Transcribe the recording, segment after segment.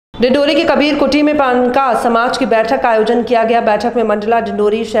डिंडोरी के कबीर कुटी में पनका समाज की बैठक का आयोजन किया गया। बैठक में मंडला,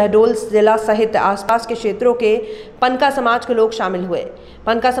 डिंडोरी, शहडोल जिला सहित आसपास के क्षेत्रों के पनका समाज के लोग शामिल हुए।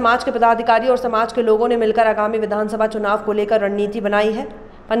 पनका समाज के पदाधिकारी और समाज के लोगों ने मिलकर आगामी विधानसभा चुनाव को लेकर रणनीति बनाई है।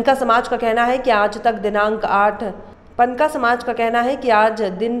 पनका समाज का कहना है कि आज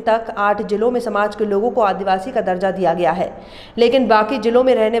दिन तक 8 जिलों में समाज के लोगों को आदिवासी का दर्जा दिया गया है, लेकिन बाकी जिलों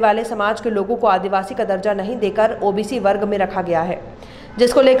में रहने वाले समाज के लोगों को आदिवासी का दर्जा नहीं देकर ओबीसी वर्ग में रखा गया है,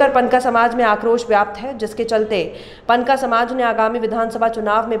 जिसको लेकर पनका समाज में आक्रोश व्याप्त है। जिसके चलते पनका समाज ने आगामी विधानसभा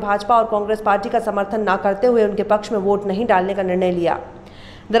चुनाव में भाजपा और कांग्रेस पार्टी का समर्थन न करते हुए उनके पक्ष में वोट नहीं डालने का निर्णय लिया।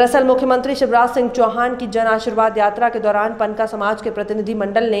 दरअसल मुख्यमंत्री शिवराज सिंह चौहान की जन आशीर्वाद यात्रा के दौरान पनका समाज के प्रतिनिधि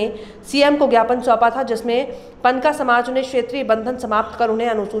मंडल ने सीएम को ज्ञापन सौंपा था, जिसमें पनका समाज ने क्षेत्रीय बंधन समाप्त कर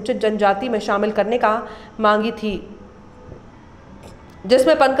उन्हें अनुसूचित जनजाति में शामिल करने का मांगी थी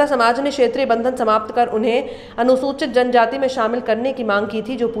की मांग की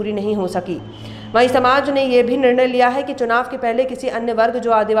थी, जो पूरी नहीं हो सकी। वहीं समाज ने यह भी निर्णय लिया है कि चुनाव के पहले किसी अन्य वर्ग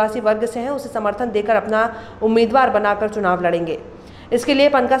जो आदिवासी वर्ग से है उसे समर्थन देकर अपना उम्मीदवार बनाकर चुनाव लड़ेंगे। इसके लिए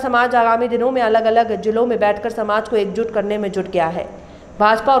पनका समाज आगामी दिनों में अलग अलग जिलों में बैठकर समाज को एकजुट करने में जुट गया है।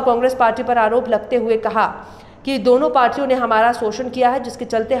 भाजपा और कांग्रेस पार्टी पर आरोप लगते हुए कहा कि दोनों पार्टियों ने हमारा शोषण किया है, जिसके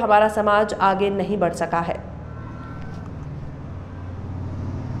चलते हमारा समाज आगे नहीं बढ़ सका है।